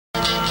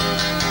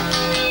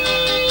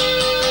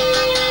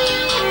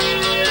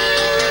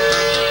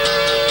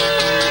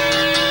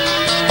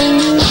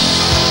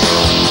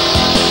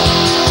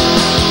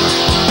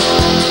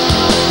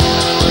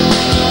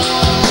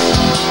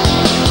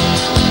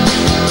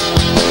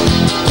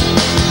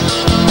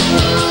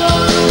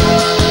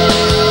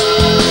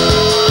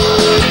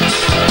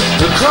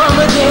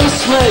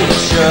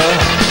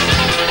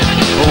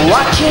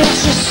Why can't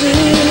you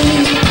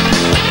see?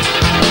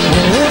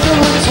 We're living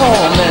with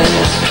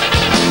torment.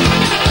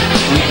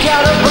 We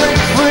gotta break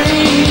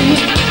free.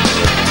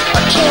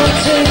 I can't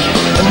take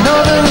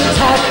another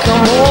attack,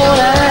 I'm worn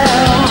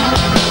out.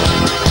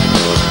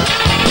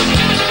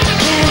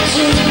 Can't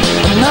take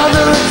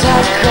another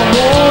attack, I'm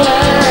worn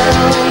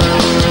out.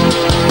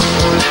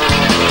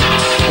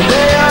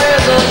 There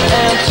is an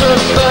answer,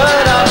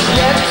 but I've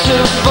yet to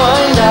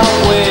find out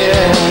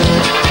where.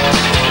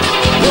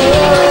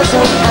 There is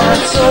an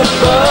answer,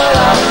 but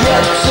I've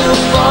yet to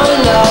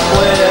find out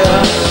where.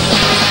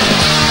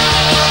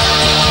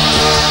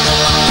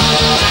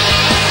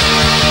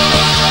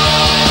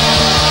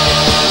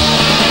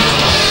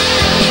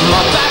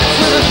 My back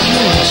to the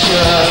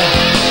future,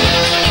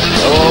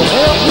 oh,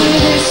 help me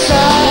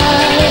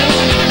decide.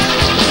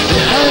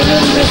 Behind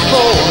and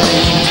before me,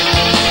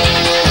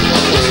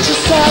 it's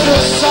just out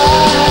of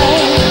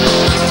sight.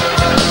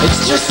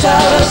 It's just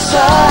out of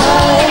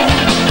sight.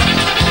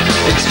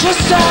 It's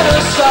just out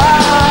of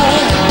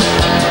sight.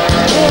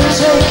 Can't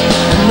take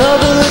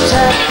another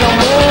attack, I'm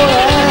worn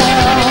out.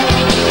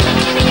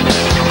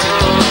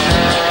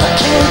 I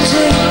can't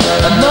take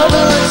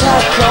another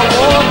attack, I'm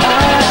worn out.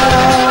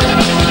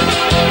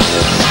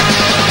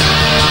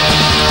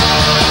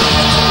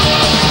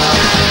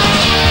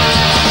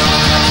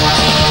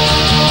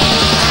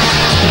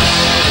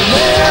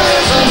 There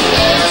is an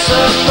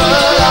answer,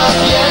 but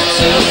I've yet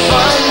to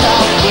find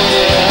out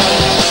where.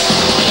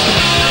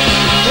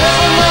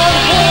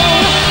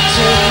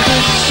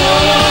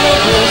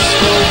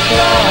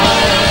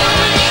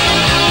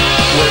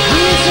 Where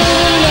reason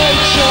and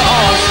nature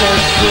are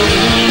set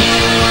free.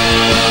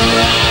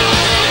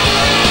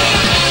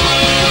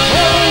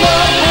 Carry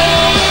my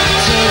hand,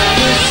 take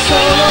this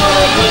soul on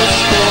a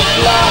blissful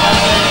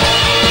flight.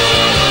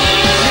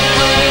 You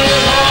bring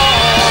it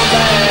all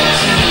back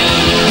to me.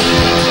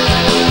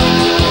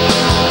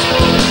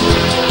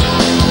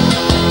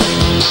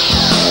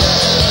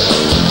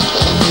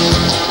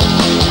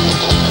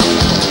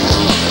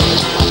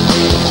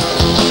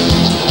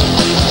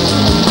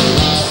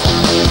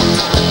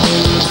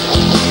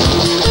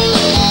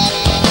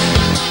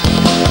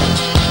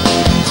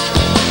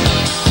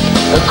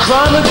 A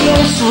crime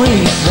against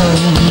reason,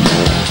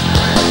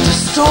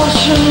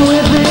 distortion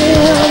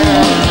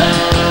within,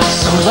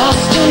 so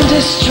lost in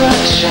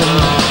distraction,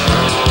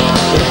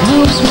 it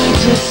moves me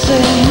to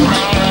sin.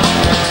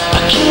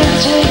 I can't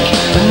take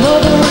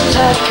another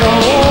attack, I'm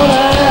worn out.